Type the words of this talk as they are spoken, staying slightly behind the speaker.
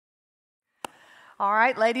All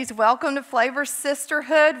right, ladies, welcome to Flavour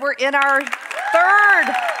Sisterhood. We're in our third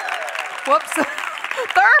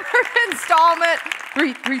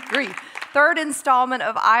installment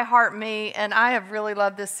of I Heart Me, and I have really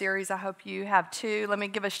loved this series. I hope you have too. Let me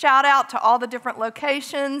give a shout out to all the different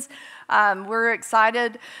locations. We're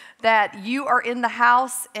excited that you are in the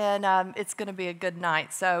house, and it's going to be a good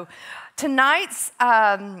night. So tonight's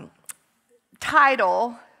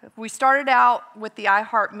title, we started out with the I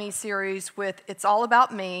Heart Me series with It's All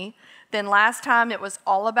About Me. Then last time it was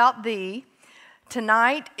All About Thee.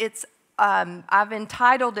 Tonight I've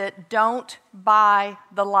entitled it Don't Buy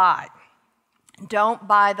the Lie. Don't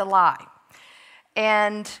buy the lie.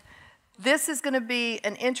 And this is going to be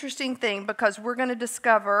an interesting thing because we're going to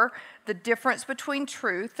discover the difference between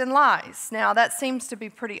truth and lies. Now that seems to be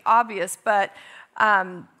pretty obvious, but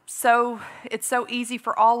it's so easy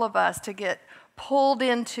for all of us to get pulled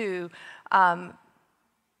into the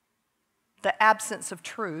absence of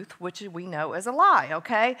truth, which we know as a lie,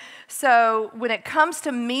 okay? So when it comes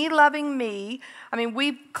to me loving me, I mean,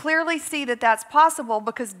 we clearly see that that's possible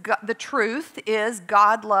because the truth is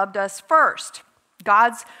God loved us first.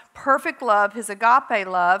 God's perfect love, his agape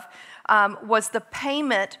love, was the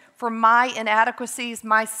payment for my inadequacies,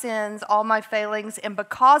 my sins, all my failings. And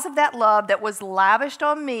because of that love that was lavished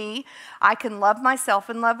on me, I can love myself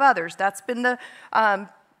and love others. That's been the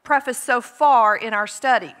preface so far in our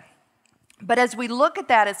study. But as we look at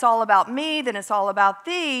that, it's all about me, then it's all about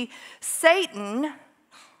thee. Satan,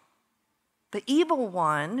 the evil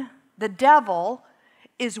one, the devil,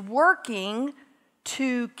 is working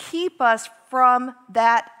to keep us from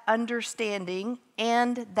that understanding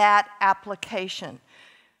and that application.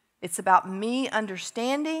 It's about me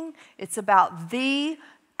understanding, it's about the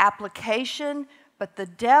application, but the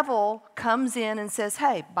devil comes in and says,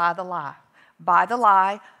 hey, buy the lie, buy the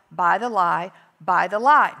lie, buy the lie, buy the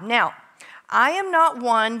lie. Now, I am not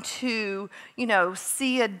one to,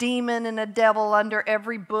 see a demon and a devil under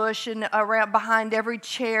every bush and around behind every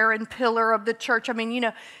chair and pillar of the church. I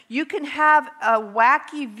mean, you can have a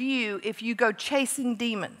wacky view if you go chasing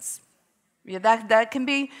demons. Yeah, that can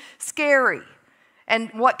be scary.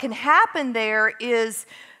 And what can happen there is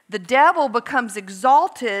the devil becomes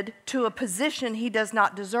exalted to a position he does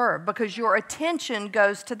not deserve because your attention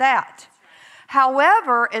goes to that.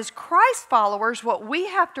 However, as Christ followers, what we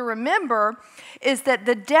have to remember is that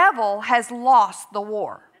the devil has lost the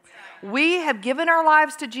war. We have given our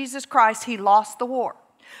lives to Jesus Christ. He lost the war.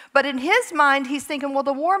 But in his mind, he's thinking, well,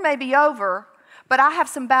 the war may be over, but I have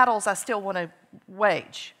some battles I still want to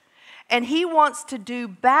wage. And he wants to do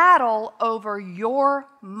battle over your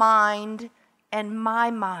mind and my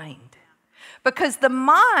mind. Because the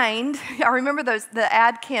mind, I remember the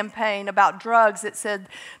ad campaign about drugs that said,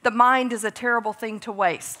 the mind is a terrible thing to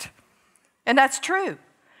waste. And that's true.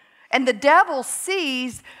 And the devil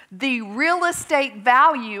sees the real estate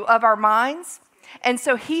value of our minds. And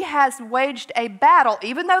so he has waged a battle.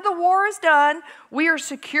 Even though the war is done, we are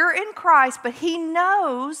secure in Christ, but he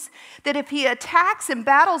knows that if he attacks and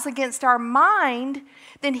battles against our mind,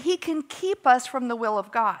 then he can keep us from the will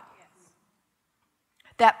of God.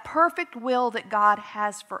 That perfect will that God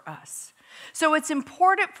has for us. So it's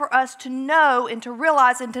important for us to know and to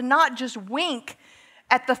realize and to not just wink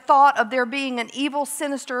at the thought of there being an evil,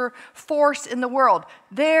 sinister force in the world.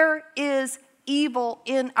 There is evil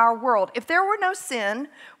in our world. If there were no sin,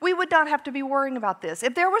 we would not have to be worrying about this.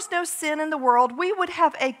 If there was no sin in the world, we would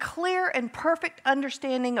have a clear and perfect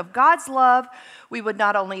understanding of God's love. We would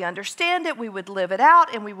not only understand it, we would live it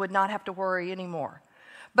out, and we would not have to worry anymore.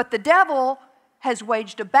 But the devil has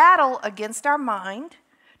waged a battle against our mind,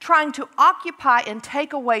 trying to occupy and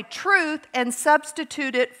take away truth and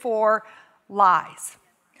substitute it for lies.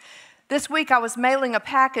 This week I was mailing a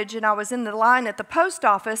package and I was in the line at the post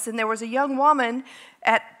office and there was a young woman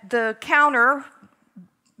at the counter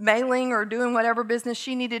mailing or doing whatever business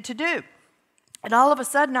she needed to do. And all of a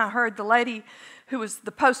sudden I heard the lady who was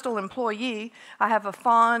the postal employee. I have a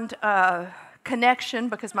fond connection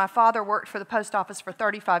because my father worked for the post office for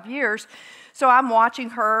 35 years. So I'm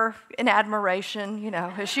watching her in admiration,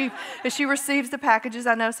 as she receives the packages.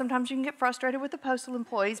 I know sometimes you can get frustrated with the postal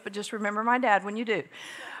employees, but just remember my dad when you do.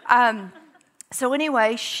 So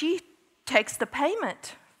anyway, she takes the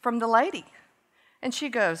payment from the lady. And she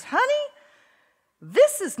goes, honey,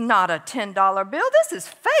 this is not a $10 bill. This is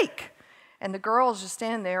fake. And the girl's just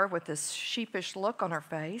standing there with this sheepish look on her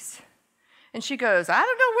face. And she goes, I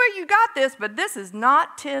don't know where you got this, but this is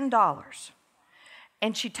not $10.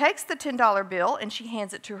 And she takes the $10 bill and she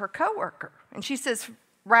hands it to her coworker. And she says,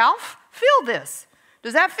 Ralph, feel this.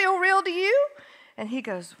 Does that feel real to you? And he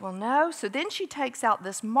goes, well, no. So then she takes out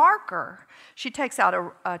this marker. She takes out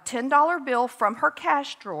a $10 bill from her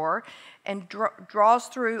cash drawer and draws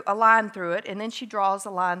through a line through it, and then she draws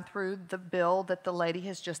a line through the bill that the lady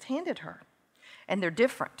has just handed her. And they're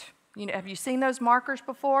different. You know, have you seen those markers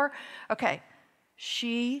before? Okay,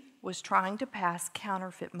 she was trying to pass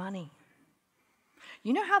counterfeit money.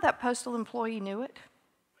 You know how that postal employee knew it?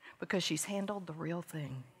 Because she's handled the real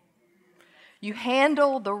thing. You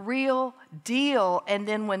handle the real deal, and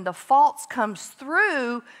then when the false comes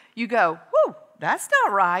through, you go, whoo, that's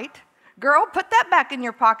not right. Girl, put that back in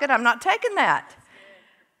your pocket. I'm not taking that.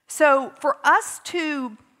 So for us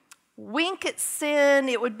to wink at sin,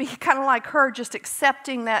 it would be kind of like her just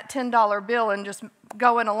accepting that $10 bill and just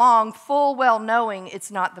going along full well knowing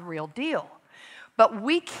it's not the real deal. But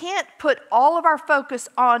we can't put all of our focus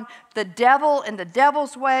on the devil and the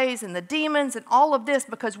devil's ways and the demons and all of this,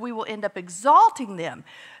 because we will end up exalting them.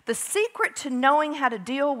 The secret to knowing how to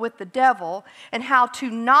deal with the devil and how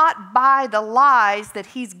to not buy the lies that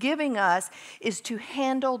he's giving us is to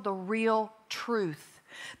handle the real truth.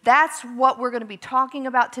 That's what we're going to be talking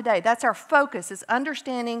about today. That's our focus, is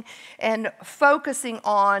understanding and focusing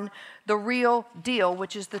on the real deal,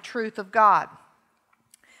 which is the truth of God.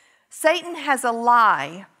 Satan has a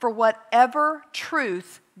lie for whatever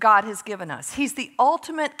truth God has given us. He's the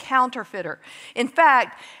ultimate counterfeiter. In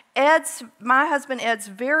fact, my husband Ed's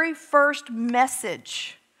very first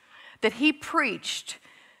message that he preached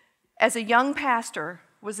as a young pastor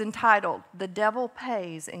was entitled, "The Devil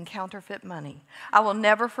Pays in Counterfeit Money." I will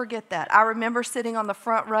never forget that. I remember sitting on the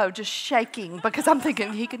front row just shaking because I'm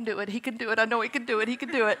thinking, he can do it, he can do it, I know he can do it, he can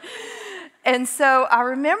do it. And so I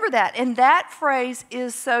remember that. And that phrase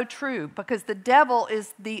is so true, because the devil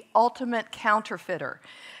is the ultimate counterfeiter.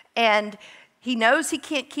 And he knows he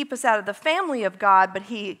can't keep us out of the family of God, but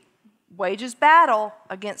he wages battle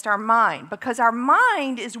against our mind, because our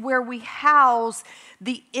mind is where we house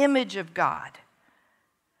the image of God.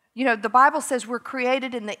 You know, the Bible says we're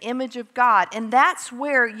created in the image of God, and that's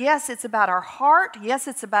where, yes, it's about our heart, yes,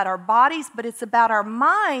 it's about our bodies, but it's about our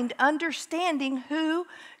mind understanding who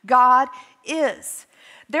God is.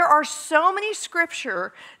 There are so many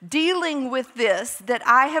scripture dealing with this that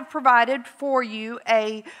I have provided for you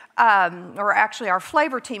or actually our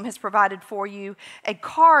Flavour team has provided for you a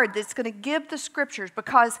card that's going to give the scriptures,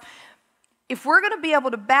 because if we're going to be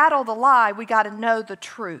able to battle the lie, we got to know the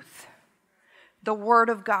truth. The Word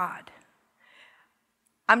of God.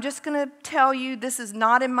 I'm just going to tell you, this is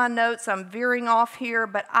not in my notes, I'm veering off here,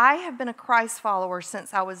 but I have been a Christ follower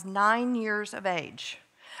since I was 9 years of age.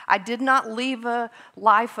 I did not leave a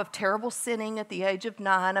life of terrible sinning at the age of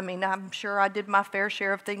 9. I mean, I'm sure I did my fair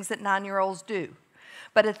share of things that 9-year-olds do.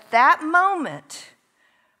 But at that moment,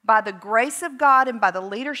 by the grace of God and by the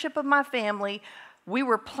leadership of my family, we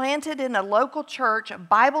were planted in a local church, a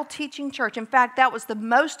Bible teaching church. In fact, that was the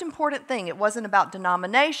most important thing. It wasn't about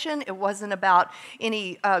denomination. It wasn't about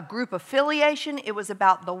any group affiliation. It was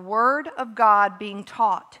about the Word of God being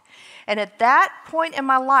taught. And at that point in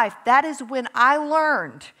my life, that is when I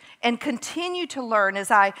learned and continue to learn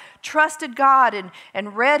as I trusted God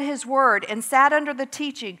and read His Word and sat under the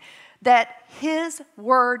teaching that His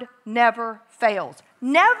Word never fails.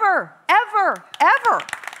 Never, ever, ever.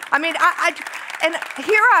 I mean, and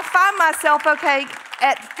here I find myself, okay,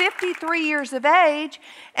 at 53 years of age,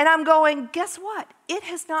 and I'm going, guess what? It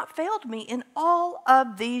has not failed me in all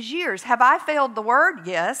of these years. Have I failed the Word?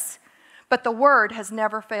 Yes. But the Word has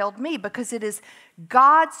never failed me, because it is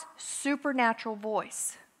God's supernatural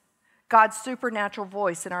voice. God's supernatural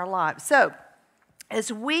voice in our lives. So,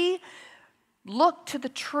 as we look to the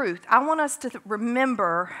truth, I want us to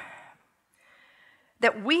remember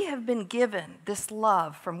that we have been given this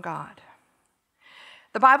love from God.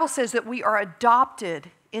 The Bible says that we are adopted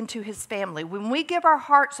into His family. When we give our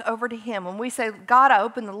hearts over to Him, when we say, God, I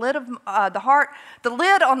open the lid of the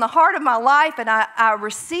lid on the heart of my life, and I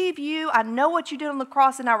receive you, I know what you did on the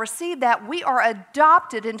cross, and I receive that, we are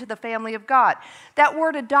adopted into the family of God. That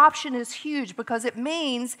word adoption is huge, because it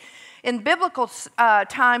means in biblical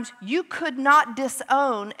times, you could not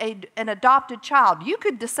disown an adopted child. You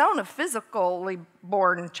could disown a physically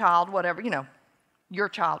born child, whatever, your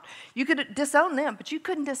child. You could disown them, but you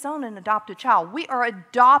couldn't disown an adopted child. We are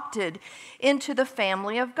adopted into the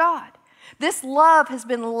family of God. This love has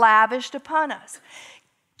been lavished upon us.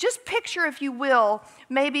 Just picture, if you will,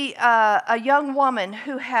 maybe a young woman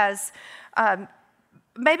who has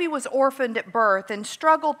maybe was orphaned at birth and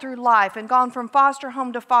struggled through life and gone from foster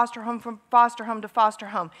home to foster home, from foster home to foster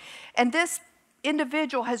home. And this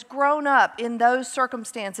individual has grown up in those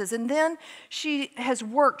circumstances, and then she has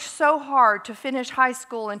worked so hard to finish high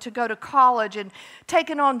school and to go to college and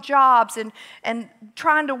taken on jobs and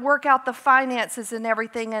trying to work out the finances and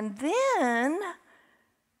everything. And then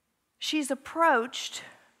she's approached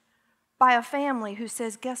by a family who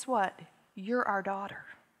says, guess what? You're our daughter.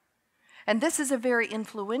 And this is a very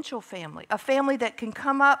influential family, a family that can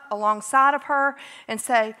come up alongside of her and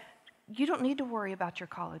say, you don't need to worry about your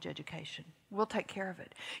college education. We'll take care of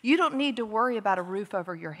it. You don't need to worry about a roof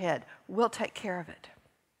over your head. We'll take care of it.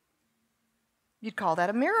 You'd call that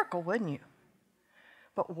a miracle, wouldn't you?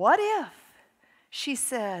 But what if she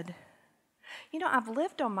said, I've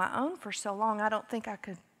lived on my own for so long, I don't think I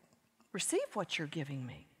could receive what you're giving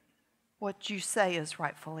me, what you say is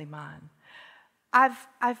rightfully mine.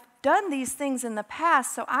 I've done these things in the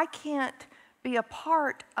past, so I can't be a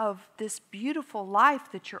part of this beautiful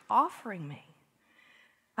life that you're offering me.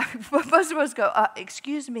 Most of us go,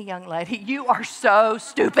 excuse me, young lady, you are so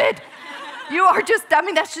stupid. You are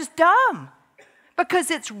that's just dumb.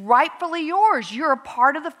 Because it's rightfully yours. You're a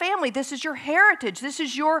part of the family. This is your heritage. This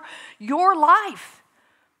is your life.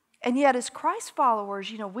 And yet, as Christ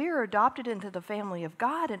followers, we are adopted into the family of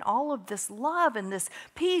God, and all of this love and this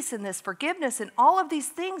peace and this forgiveness and all of these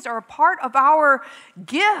things are a part of our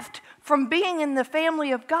gift from being in the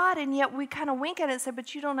family of God. And yet we kind of wink at it and say,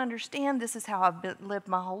 but you don't understand. This is how I've lived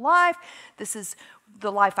my whole life. This is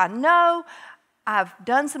the life I know. I've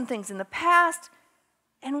done some things in the past.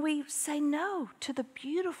 And we say no to the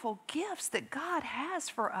beautiful gifts that God has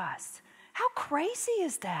for us. How crazy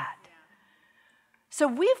is that? So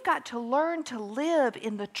we've got to learn to live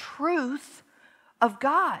in the truth of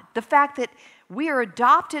God. The fact that we are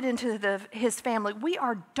adopted into his family. We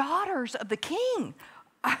are daughters of the King.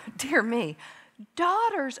 Dear me,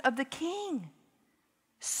 daughters of the King.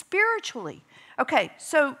 Spiritually. Okay,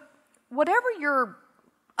 so whatever your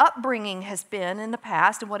upbringing has been in the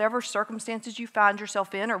past and whatever circumstances you find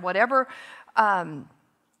yourself in or whatever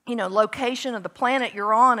location of the planet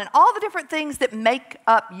you're on and all the different things that make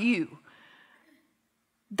up you,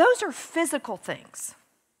 those are physical things.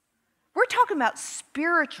 We're talking about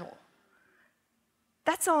spiritual.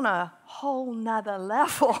 That's on a whole nother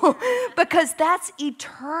level because that's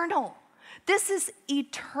eternal. This is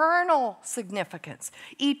eternal significance,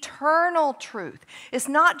 eternal truth. It's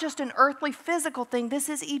not just an earthly physical thing. This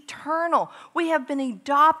is eternal. We have been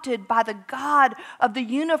adopted by the God of the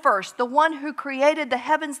universe, the one who created the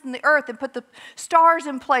heavens and the earth and put the stars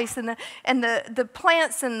in place and the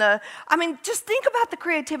plants and just think about the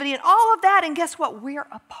creativity and all of that. And guess what? We're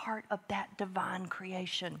a part of that divine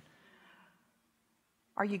creation.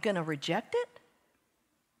 Are you going to reject it?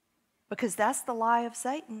 Because that's the lie of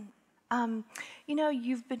Satan.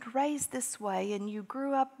 You've been raised this way and you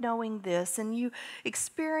grew up knowing this and you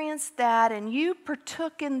experienced that and you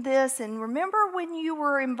partook in this and remember when you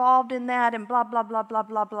were involved in that and blah, blah, blah, blah,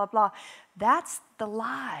 blah, blah, blah. That's the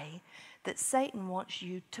lie that Satan wants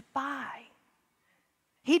you to buy.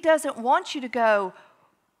 He doesn't want you to go,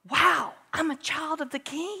 wow, I'm a child of the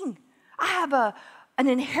King. I have an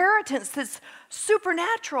inheritance that's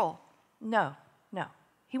supernatural. No.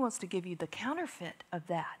 He wants to give you the counterfeit of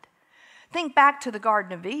that. Think back to the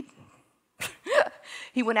Garden of Eden.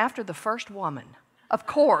 He went after the first woman, of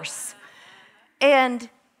course. And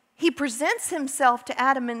he presents himself to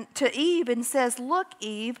Adam and to Eve and says, look,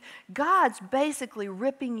 Eve, God's basically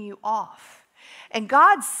ripping you off. And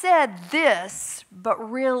God said this, but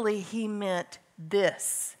really he meant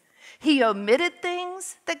this. He omitted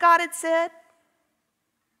things that God had said.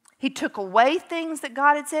 He took away things that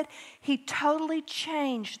God had said. He totally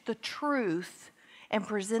changed the truth and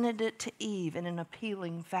presented it to Eve in an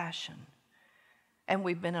appealing fashion. And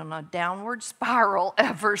we've been on a downward spiral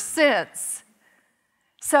ever since.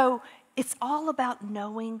 So it's all about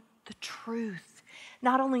knowing the truth.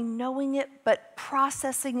 Not only knowing it, but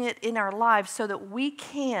processing it in our lives so that we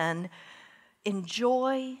can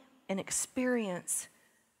enjoy and experience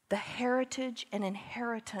the heritage and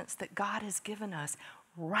inheritance that God has given us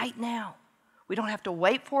right now. We don't have to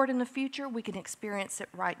wait for it in the future. We can experience it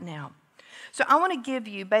right now. So I want to give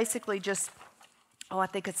you basically just, I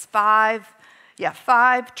think it's five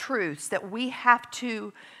truths that we have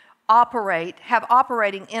to have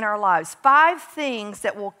operating in our lives. 5 things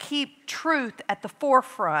that will keep truth at the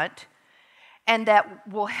forefront and that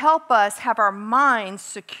will help us have our minds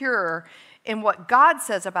secure in what God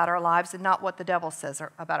says about our lives and not what the devil says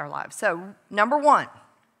about our lives. So, number 1,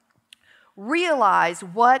 realize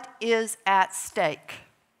what is at stake.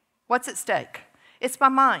 What's at stake? It's my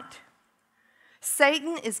mind.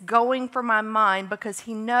 Satan is going for my mind because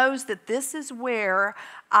he knows that this is where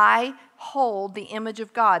I hold the image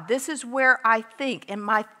of God. This is where I think, and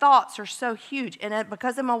my thoughts are so huge. And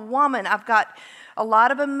because I'm a woman, I've got a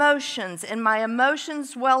lot of emotions, and my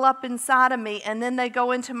emotions well up inside of me, and then they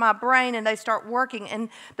go into my brain and they start working. And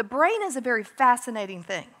the brain is a very fascinating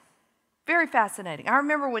thing. Very fascinating. I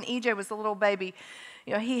remember when EJ was a little baby,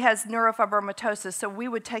 he has neurofibromatosis, so we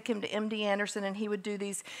would take him to MD Anderson and he would do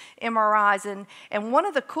these MRIs. And one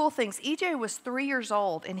of the cool things, EJ was 3 years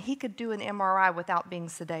old and he could do an MRI without being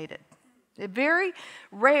sedated. Very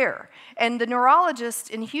rare. And the neurologist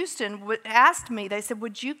in Houston asked me, they said,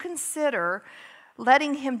 would you consider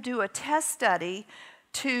letting him do a test study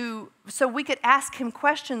so we could ask him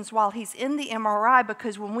questions while he's in the MRI,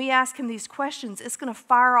 because when we ask him these questions, it's going to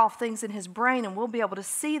fire off things in his brain, and we'll be able to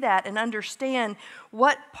see that and understand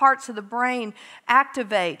what parts of the brain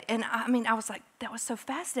activate. And I was like, that was so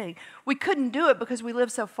fascinating. We couldn't do it because we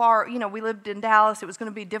lived so far. We lived in Dallas. It was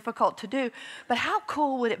going to be difficult to do. But how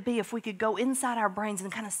cool would it be if we could go inside our brains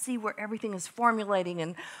and kind of see where everything is formulating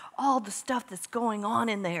and all the stuff that's going on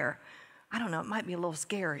in there? I don't know. It might be a little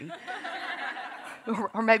scary.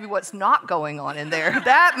 Or maybe what's not going on in there.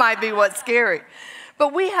 That might be what's scary.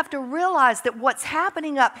 But we have to realize that what's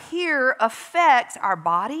happening up here affects our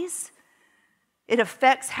bodies. It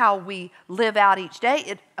affects how we live out each day.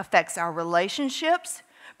 It affects our relationships,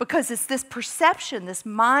 because it's this perception, this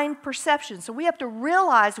mind perception. So we have to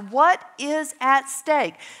realize what is at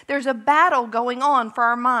stake. There's a battle going on for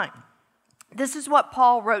our mind. This is what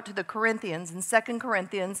Paul wrote to the Corinthians in 2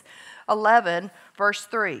 Corinthians 11, verse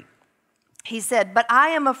 3. He said, but I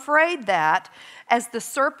am afraid that, as the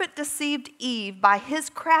serpent deceived Eve by his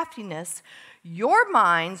craftiness, your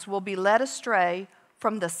minds will be led astray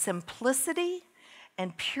from the simplicity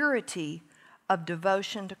and purity of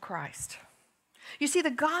devotion to Christ. You see, the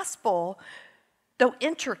gospel, though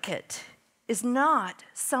intricate, is not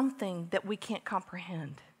something that we can't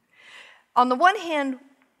comprehend. On the one hand,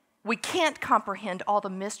 we can't comprehend all the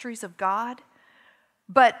mysteries of God,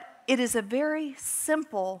 but it is a very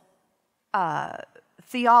simple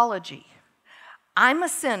theology. I'm a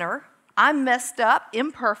sinner, I'm messed up,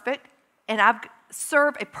 imperfect, and I've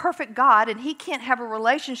served a perfect God, and he can't have a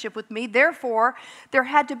relationship with me. Therefore, there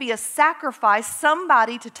had to be a sacrifice,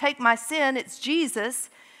 somebody to take my sin. It's Jesus.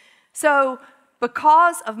 So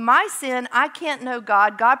because of my sin, I can't know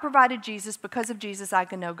God. God provided Jesus. Because of Jesus, I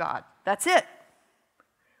can know God. That's it.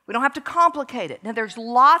 We don't have to complicate it. Now, there's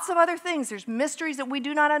lots of other things. There's mysteries that we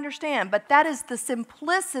do not understand, but that is the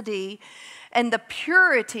simplicity and the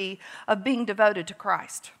purity of being devoted to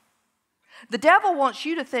Christ. The devil wants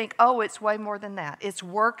you to think, oh, it's way more than that. It's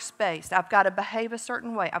works-based. I've got to behave a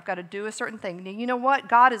certain way. I've got to do a certain thing. Now, you know what?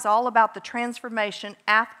 God is all about the transformation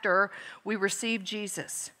after we receive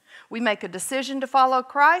Jesus. We make a decision to follow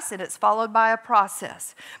Christ, and it's followed by a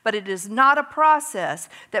process. But it is not a process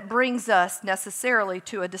that brings us necessarily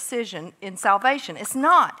to a decision in salvation. It's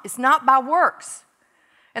not. It's not by works.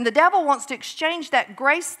 And the devil wants to exchange that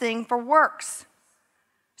grace thing for works.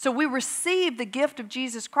 So we receive the gift of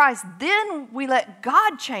Jesus Christ. Then we let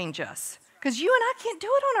God change us. Because you and I can't do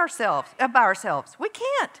it by ourselves. We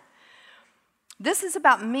can't. This is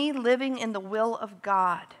about me living in the will of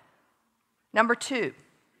God. Number 2.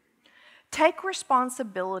 Take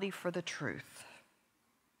responsibility for the truth.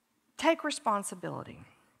 Take responsibility.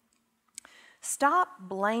 Stop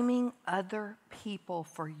blaming other people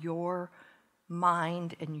for your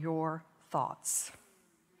mind and your thoughts.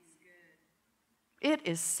 It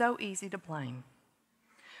is so easy to blame.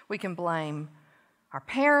 We can blame our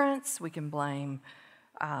parents. We can blame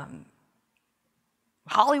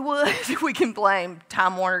Hollywood. We can blame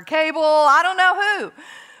Time Warner Cable. I don't know who.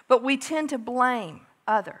 But we tend to blame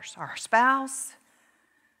others, our spouse,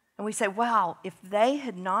 and we say, wow, if they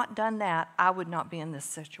had not done that, I would not be in this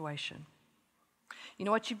situation. You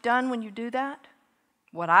know what you've done when you do that?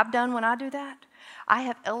 What I've done when I do that? I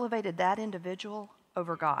have elevated that individual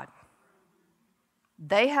over God.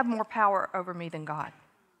 They have more power over me than God.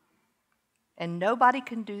 And nobody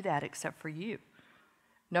can do that except for you.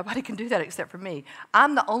 Nobody can do that except for me.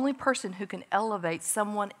 I'm the only person who can elevate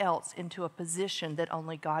someone else into a position that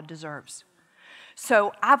only God deserves.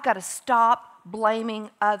 So I've got to stop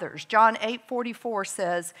blaming others. John 8:44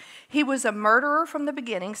 says, he was a murderer from the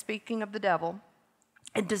beginning, speaking of the devil,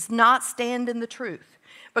 and does not stand in the truth,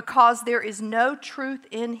 because there is no truth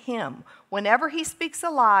in him. Whenever he speaks a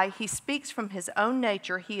lie, he speaks from his own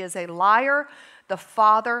nature. He is a liar, the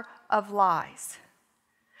father of lies.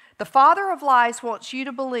 The father of lies wants you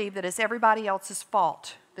to believe that it's everybody else's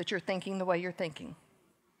fault that you're thinking the way you're thinking.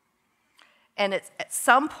 And it's at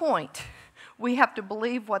some point, We have to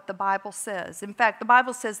believe what the Bible says. In fact, the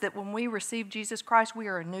Bible says that when we receive Jesus Christ, we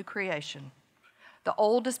are a new creation. The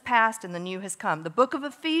old is past and the new has come. The book of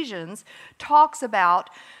Ephesians talks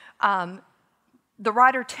about, the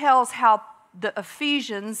writer tells how the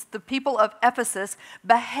Ephesians, the people of Ephesus,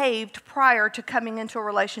 behaved prior to coming into a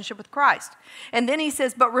relationship with Christ. And then he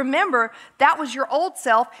says, but remember, that was your old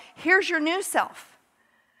self. Here's your new self.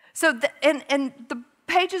 So, and the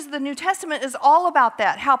pages of the New Testament is all about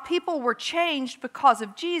that, how people were changed because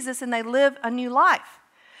of Jesus and they live a new life.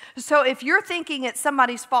 So if you're thinking it's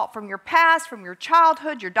somebody's fault from your past, from your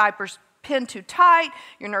childhood, your diapers pinned too tight,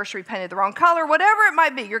 your nursery painted the wrong color, whatever it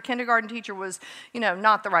might be, your kindergarten teacher was,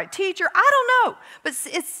 not the right teacher, I don't know. But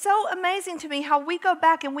it's so amazing to me how we go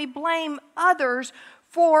back and we blame others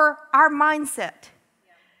for our mindset.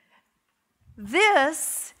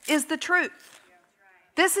 This is the truth.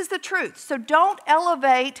 This is the truth. So don't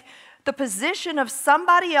elevate the position of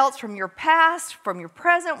somebody else from your past, from your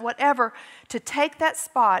present, whatever, to take that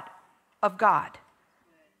spot of God.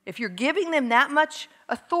 If you're giving them that much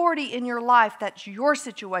authority in your life, that's your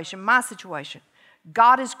situation, my situation.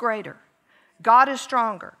 God is greater. God is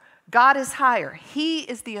stronger. God is higher. He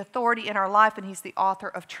is the authority in our life, and He's the author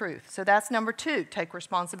of truth. So that's number 2, take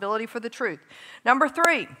responsibility for the truth. Number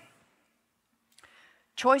 3,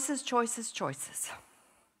 choices, choices, choices.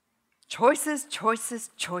 Choices, choices,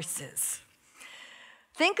 choices.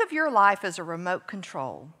 Think of your life as a remote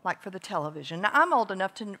control, like for the television. Now, I'm old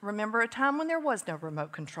enough to remember a time when there was no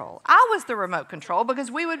remote control. I was the remote control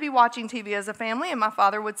because we would be watching TV as a family, and my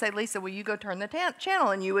father would say, Lisa, will you go turn the channel?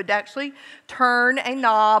 And you would actually turn a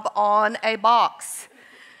knob on a box.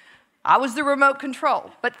 I was the remote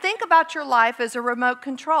control. But think about your life as a remote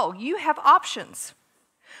control. You have options.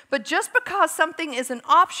 But just because something is an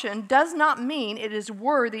option does not mean it is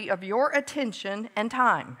worthy of your attention and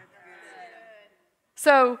time.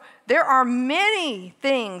 So there are many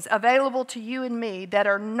things available to you and me that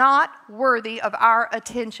are not worthy of our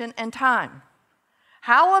attention and time.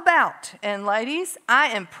 How about, and ladies, I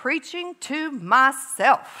am preaching to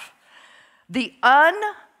myself, the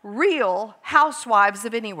unreal housewives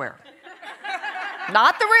of anywhere.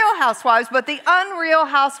 Not the real housewives, but the unreal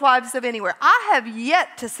housewives of anywhere. I have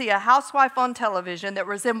yet to see a housewife on television that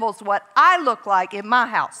resembles what I look like in my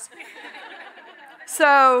house.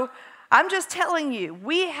 So I'm just telling you,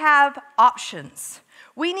 we have options.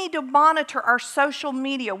 We need to monitor our social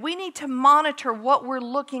media. We need to monitor what we're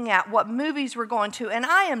looking at, what movies we're going to. And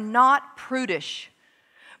I am not prudish.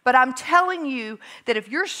 But I'm telling you that if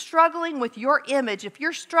you're struggling with your image, if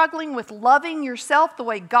you're struggling with loving yourself the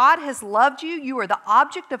way God has loved you, you are the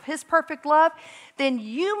object of His perfect love, then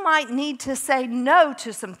you might need to say no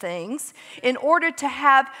to some things in order to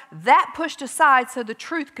have that pushed aside so the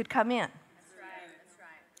truth could come in.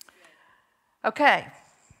 Okay,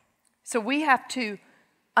 so we have to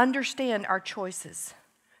understand our choices.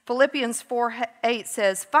 Philippians 4:8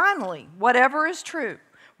 says, finally, whatever is true,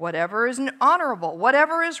 whatever is honorable,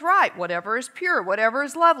 whatever is right, whatever is pure, whatever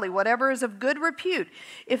is lovely, whatever is of good repute,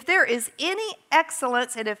 if there is any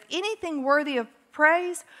excellence and if anything worthy of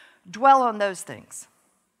praise, dwell on those things.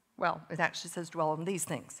 Well, it actually says dwell on these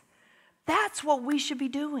things. That's what we should be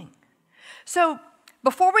doing. So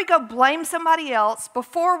before we go blame somebody else,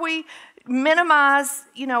 before we minimize,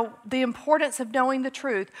 the importance of knowing the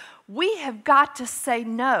truth, we have got to say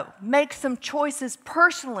no, make some choices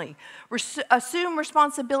personally, assume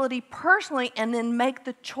responsibility personally, and then make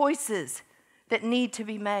the choices that need to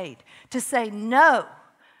be made. To say no,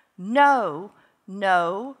 no,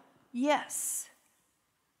 no, yes.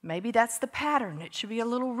 Maybe that's the pattern. It should be a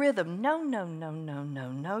little rhythm. No, no, no, no,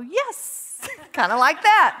 no, no, yes. Kind of like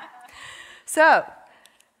that. So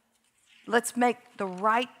let's make the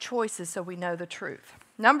right choices so we know the truth.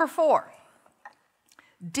 Number 4,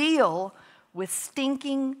 deal with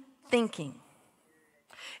stinking thinking.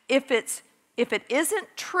 If it isn't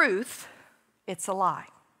truth, it's a lie.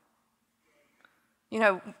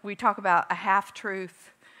 We talk about a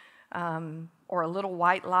half-truth or a little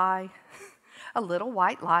white lie. A little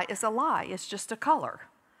white lie is a lie. It's just a color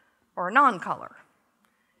or a non-color.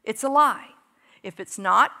 It's a lie. If it's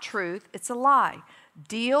not truth, it's a lie.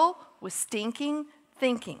 Deal with stinking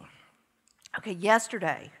thinking. Okay,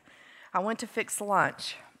 yesterday I went to fix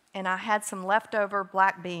lunch and I had some leftover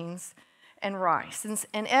black beans and rice.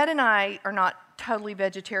 And Ed and I are not totally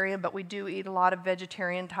vegetarian, but we do eat a lot of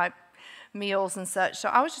vegetarian type meals and such. So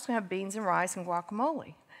I was just going to have beans and rice and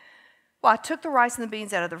guacamole. Well, I took the rice and the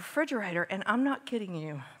beans out of the refrigerator, and I'm not kidding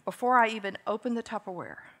you. Before I even opened the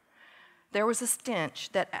Tupperware, there was a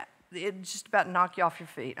stench that it just about knocked you off your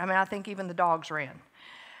feet. I think even the dogs ran.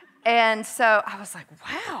 And so I was like,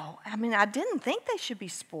 wow. I didn't think they should be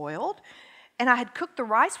spoiled. And I had cooked the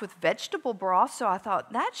rice with vegetable broth, so I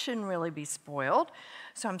thought that shouldn't really be spoiled.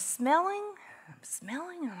 So I'm smelling,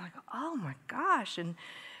 and I'm like, oh my gosh. And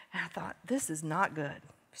I thought, this is not good.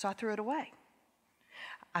 So I threw it away.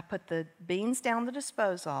 I put the beans down the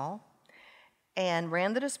disposal and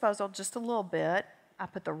ran the disposal just a little bit. I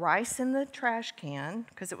put the rice in the trash can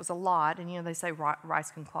because it was a lot. And, they say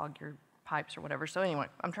rice can clog your pipes or whatever. So anyway,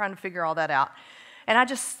 I'm trying to figure all that out. And I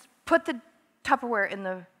just put the Tupperware in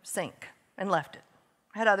the sink and left it.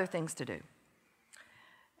 I had other things to do.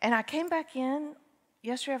 And I came back in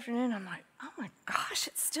yesterday afternoon. I'm like, oh my gosh,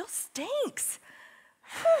 it still stinks.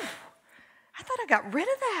 Whew. I thought I got rid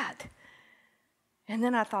of that. And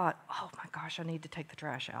then I thought, oh my gosh, I need to take the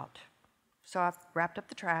trash out. So I wrapped up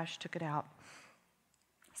the trash, took it out.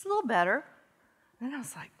 It's a little better. And then I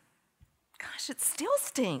was like, gosh, it still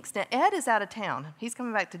stinks. Now, Ed is out of town. He's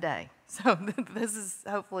coming back today. So this is,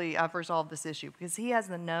 hopefully, I've resolved this issue because he has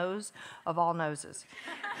the nose of all noses.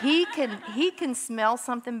 He can smell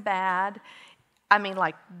something bad,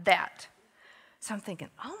 like that. So I'm thinking,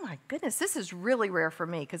 oh my goodness, this is really rare for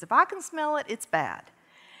me because if I can smell it, it's bad.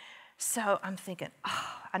 So I'm thinking,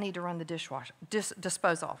 I need to run the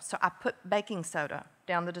disposal. So I put baking soda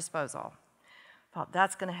down the disposal. Thought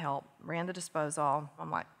that's going to help. Ran the disposal.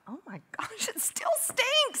 I'm like, oh my gosh, it still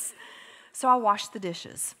stinks. So I washed the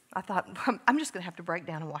dishes. I thought, I'm just going to have to break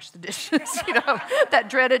down and wash the dishes, that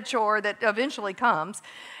dreaded chore that eventually comes.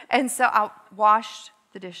 And so I washed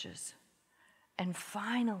the dishes. And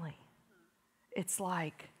finally, it's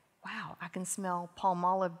like, wow, I can smell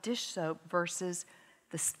Palmolive dish soap versus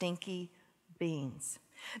the stinky beans.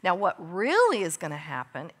 Now, what really is going to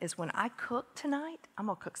happen is when I cook tonight, I'm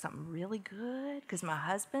going to cook something really good because my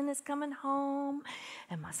husband is coming home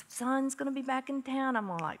and my son's going to be back in town. I'm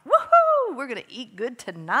going to like, woohoo, we're going to eat good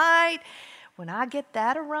tonight. When I get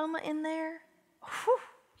that aroma in there, whew,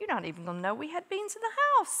 you're not even going to know we had beans in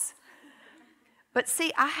the house. But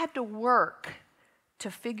see, I had to work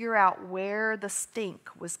to figure out where the stink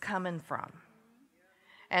was coming from.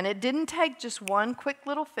 And it didn't take just one quick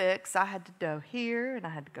little fix. I had to go here, and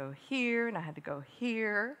I had to go here, and I had to go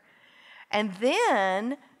here. And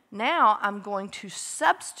then, now I'm going to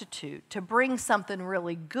substitute to bring something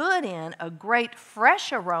really good in, a great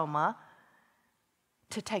fresh aroma,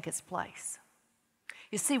 to take its place.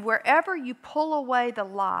 You see, wherever you pull away the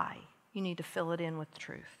lie, you need to fill it in with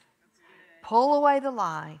truth. Pull away the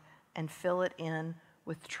lie and fill it in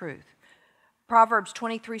with truth. Proverbs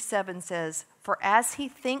 23:7 says, for as he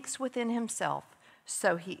thinks within himself,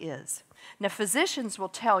 so he is. Now, physicians will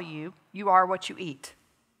tell you, you are what you eat.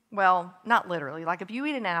 Well, not literally. Like if you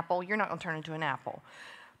eat an apple, you're not going to turn into an apple.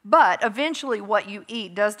 But eventually what you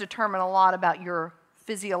eat does determine a lot about your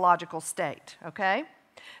physiological state, okay?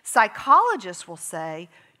 Psychologists will say,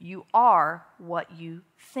 you are what you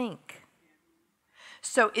think.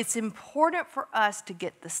 So it's important for us to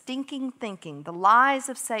get the stinking thinking, the lies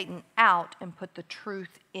of Satan out and put the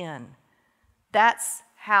truth in. That's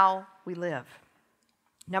how we live.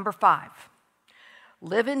 Number 5,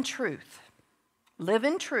 live in truth. Live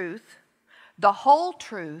in truth, the whole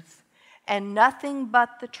truth, and nothing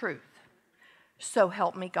but the truth. So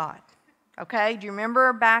help me God. Okay, do you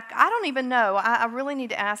remember back? I don't even know. I really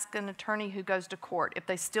need to ask an attorney who goes to court if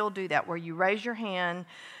they still do that, where you raise your hand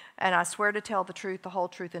and I swear to tell the truth, the whole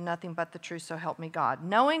truth, and nothing but the truth, so help me God.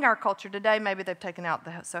 Knowing our culture today, maybe they've taken out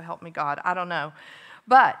the so help me God. I don't know.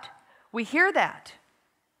 But we hear that.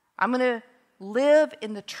 I'm going to live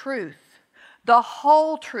in the truth, the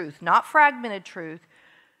whole truth, not fragmented truth,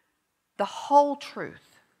 the whole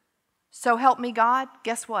truth. So help me God.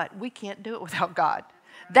 Guess what? We can't do it without God.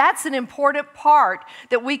 That's an important part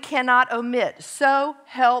that we cannot omit. So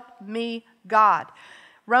help me God.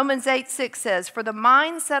 Romans 8:6 says, for the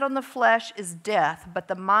mind set on the flesh is death, but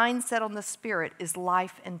the mind set on the spirit is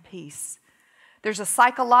life and peace. There's a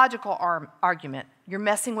psychological argument. You're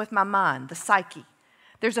messing with my mind, the psyche.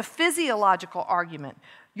 There's a physiological argument.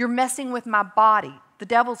 You're messing with my body. The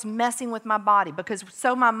devil's messing with my body because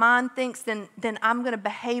so my mind thinks then I'm going to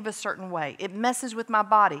behave a certain way. It messes with my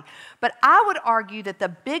body. But I would argue that the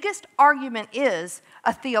biggest argument is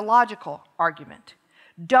a theological argument.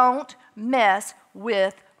 Don't mess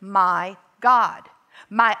with my God,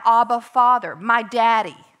 my Abba Father, my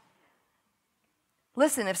daddy.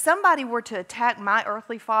 Listen, if somebody were to attack my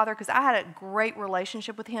earthly father, because I had a great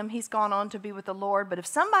relationship with him, he's gone on to be with the Lord, but if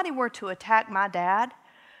somebody were to attack my dad,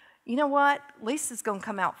 you know what? Lisa's going to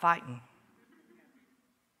come out fighting.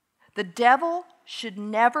 The devil should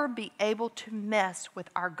never be able to mess with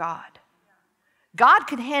our God. God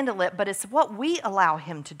can handle it, but it's what we allow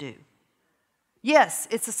him to do. Yes,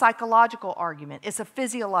 it's a psychological argument. It's a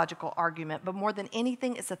physiological argument. But more than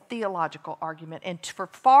anything, it's a theological argument. And for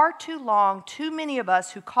far too long, too many of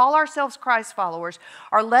us who call ourselves Christ followers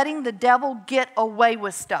are letting the devil get away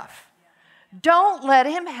with stuff. Don't let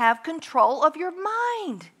him have control of your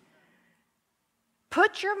mind.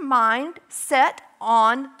 Put your mind set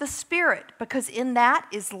on the Spirit, because in that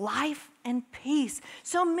is life and peace.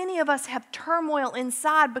 So many of us have turmoil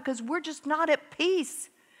inside because we're just not at peace.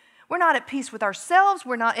 We're not at peace with ourselves.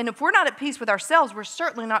 And if we're not at peace with ourselves, we're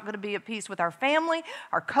certainly not going to be at peace with our family,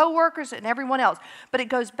 our coworkers, and everyone else. But it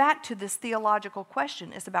goes back to this theological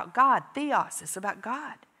question. It's about God. Theos. It's about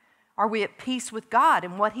God. Are we at peace with God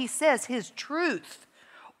and what He says, His truth?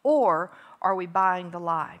 Or are we buying the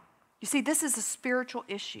lie? You see, this is a spiritual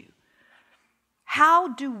issue. How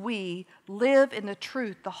do we live in the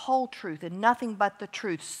truth, the whole truth, and nothing but the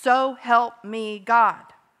truth? So help me God.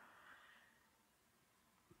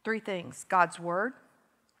 3 things. God's Word.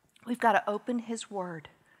 We've got to open His Word.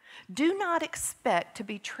 Do not expect to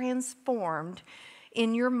be transformed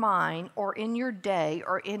in your mind or in your day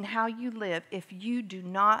or in how you live if you do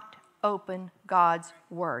not open God's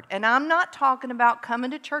Word. And I'm not talking about coming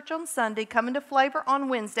to church on Sunday, coming to Flavour on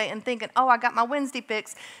Wednesday and thinking, oh, I got my Wednesday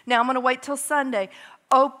fix. Now I'm going to wait till Sunday.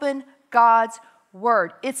 Open God's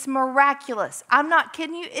Word. It's miraculous. I'm not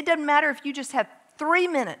kidding you. It doesn't matter if you just have 3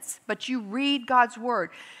 minutes, but you read God's Word.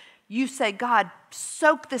 You say, God,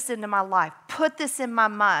 soak this into my life. Put this in my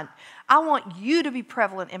mind. I want you to be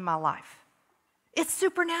prevalent in my life. It's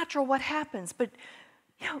supernatural what happens, but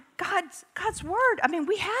you know, God's Word, I mean,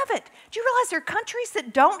 we have it. Do you realize there are countries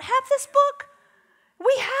that don't have this book?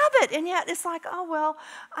 We have it, and yet it's like, oh, well,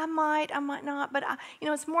 I might not, but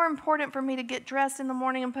it's more important for me to get dressed in the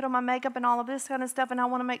morning and put on my makeup and all of this kind of stuff, and I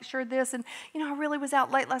want to make sure this, and, I really was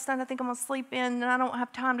out late last night, I think I'm going to sleep in, and I don't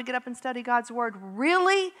have time to get up and study God's Word.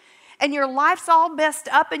 Really? And your life's all messed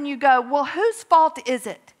up, and you go, well, whose fault is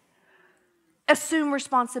it? Assume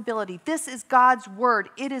responsibility. This is God's Word.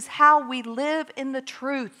 It is how we live in the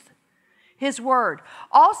truth, His Word.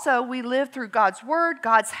 Also, we live through God's Word,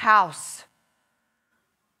 God's house.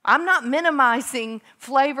 I'm not minimizing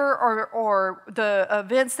Flavour or the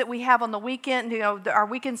events that we have on the weekend, our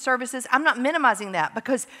weekend services. I'm not minimizing that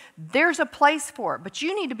because there's a place for it. But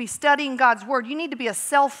you need to be studying God's Word. You need to be a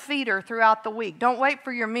self-feeder throughout the week. Don't wait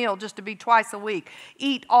for your meal just to be twice a week.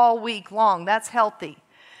 Eat all week long. That's healthy.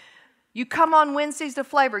 You come on Wednesdays to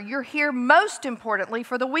Flavour. You're here most importantly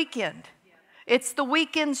for the weekend. It's the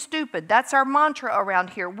weekend stupid. That's our mantra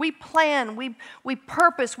around here. We plan, we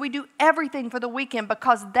purpose, we do everything for the weekend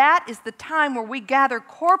because that is the time where we gather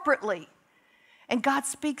corporately and God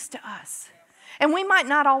speaks to us. And we might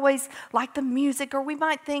not always like the music, or we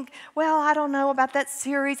might think, well, I don't know about that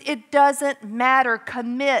series. It doesn't matter.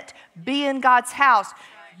 Commit. Be in God's house.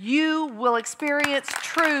 You will experience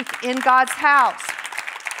truth in God's house.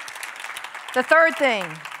 The third thing,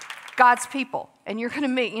 God's people. And you're going to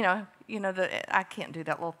meet, I can't do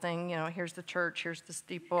that little thing, here's the church, here's the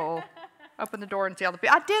steeple, open the door and see all the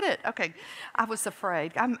people. I did it. Okay. I was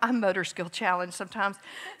afraid. I'm motor skill challenged sometimes.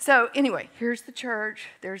 So anyway, here's the church,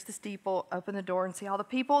 there's the steeple, open the door and see all the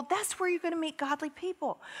people. That's where you're going to meet godly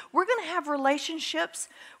people. We're going to have relationships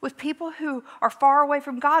with people who are far away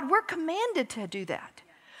from God. We're commanded to do that.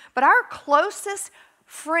 But our closest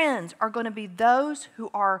friends are going to be those who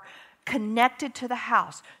are connected to the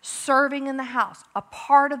house, serving in the house, a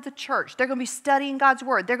part of the church. They're going to be studying God's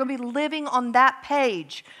Word. They're going to be living on that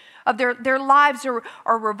page of their lives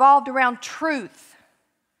are revolved around truth.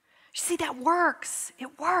 You see, that works.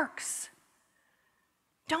 It works.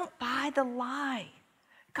 Don't buy the lie.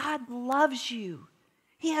 God loves you.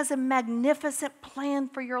 He has a magnificent plan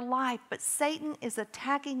for your life, but Satan is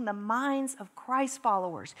attacking the minds of Christ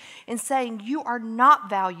followers and saying you are not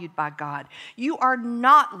valued by God. You are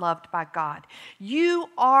not loved by God. You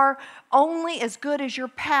are only as good as your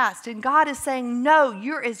past. And God is saying, no,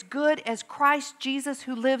 you're as good as Christ Jesus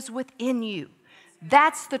who lives within you.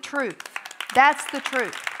 That's the truth. That's the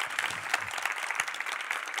truth.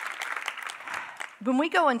 When we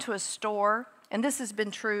go into a store, and this has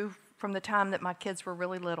been true from the time that my kids were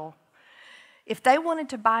really little, if they wanted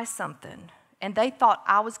to buy something and they thought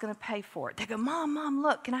I was going to pay for it, they go, Mom,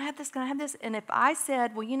 look, can I have this? Can I have this? And if I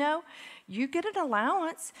said, well, you get an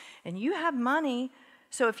allowance and you have money,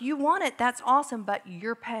 so if you want it, that's awesome, but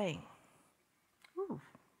you're paying. Ooh,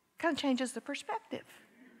 kind of changes the perspective,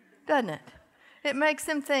 doesn't it? It makes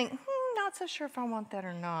them think, not so sure if I want that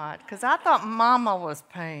or not, because I thought Mama was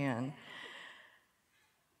paying.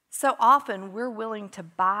 So often we're willing to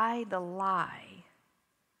buy the lie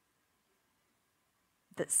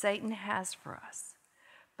that Satan has for us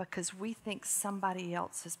because we think somebody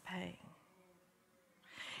else is paying.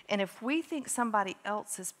 And if we think somebody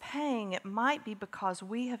else is paying, it might be because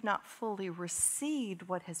we have not fully received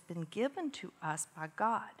what has been given to us by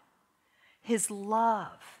God. His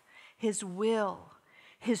love, His will,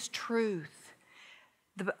 His truth,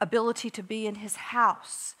 the ability to be in His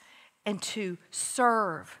house and to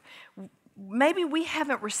serve. Maybe we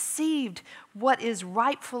haven't received what is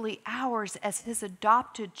rightfully ours as His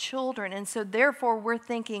adopted children, and so therefore we're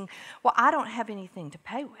thinking, well, I don't have anything to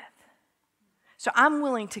pay with. So I'm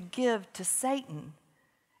willing to give to Satan,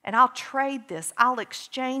 and I'll trade this, I'll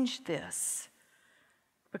exchange this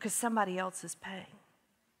because somebody else is paying.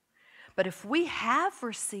 But if we have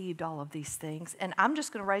received all of these things, and I'm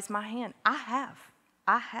just going to raise my hand, I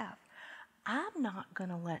have. I'm not going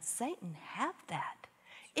to let Satan have that.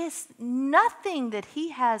 It's nothing that he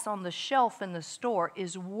has on the shelf in the store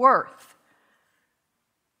is worth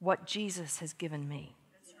what Jesus has given me.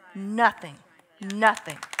 Right. Nothing. Right.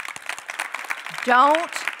 Nothing.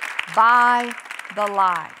 Don't buy the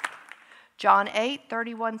lie. John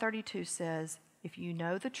 8:31-32 says, if you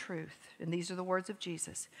know the truth, and these are the words of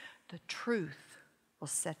Jesus, the truth will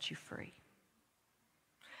set you free.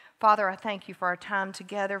 Father, I thank you for our time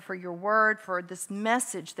together, for your word, for this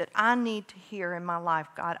message that I need to hear in my life,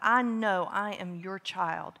 God. I know I am your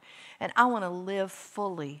child, and I want to live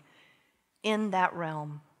fully in that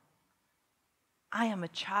realm. I am a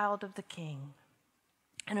child of the King.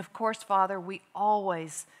 And of course, Father, we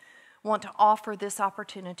always want to offer this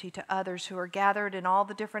opportunity to others who are gathered in all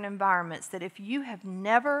the different environments, that if you have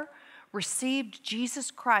never received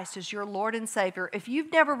Jesus Christ as your Lord and Savior, if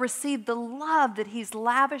you've never received the love that He's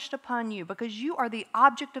lavished upon you, because you are the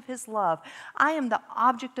object of His love, I am the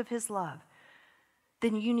object of His love,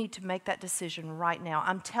 then you need to make that decision right now.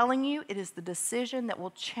 I'm telling you, it is the decision that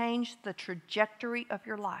will change the trajectory of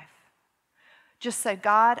your life. Just say,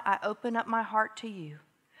 God, I open up my heart to you.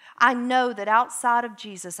 I know that outside of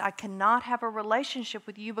Jesus, I cannot have a relationship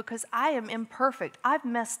with you because I am imperfect. I've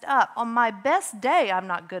messed up. On my best day, I'm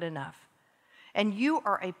not good enough. And you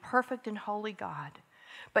are a perfect and holy God.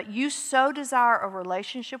 But you so desire a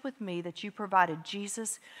relationship with me that you provided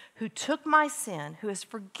Jesus, who took my sin, who has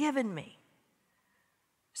forgiven me,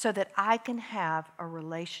 so that I can have a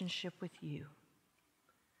relationship with you.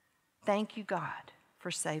 Thank you, God,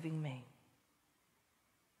 for saving me.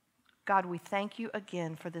 God, we thank you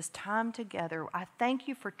again for this time together. I thank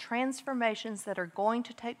you for transformations that are going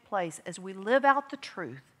to take place as we live out the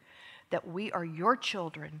truth that we are your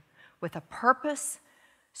children with a purpose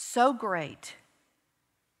so great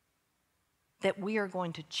that we are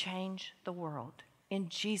going to change the world. In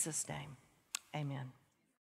Jesus' name, amen.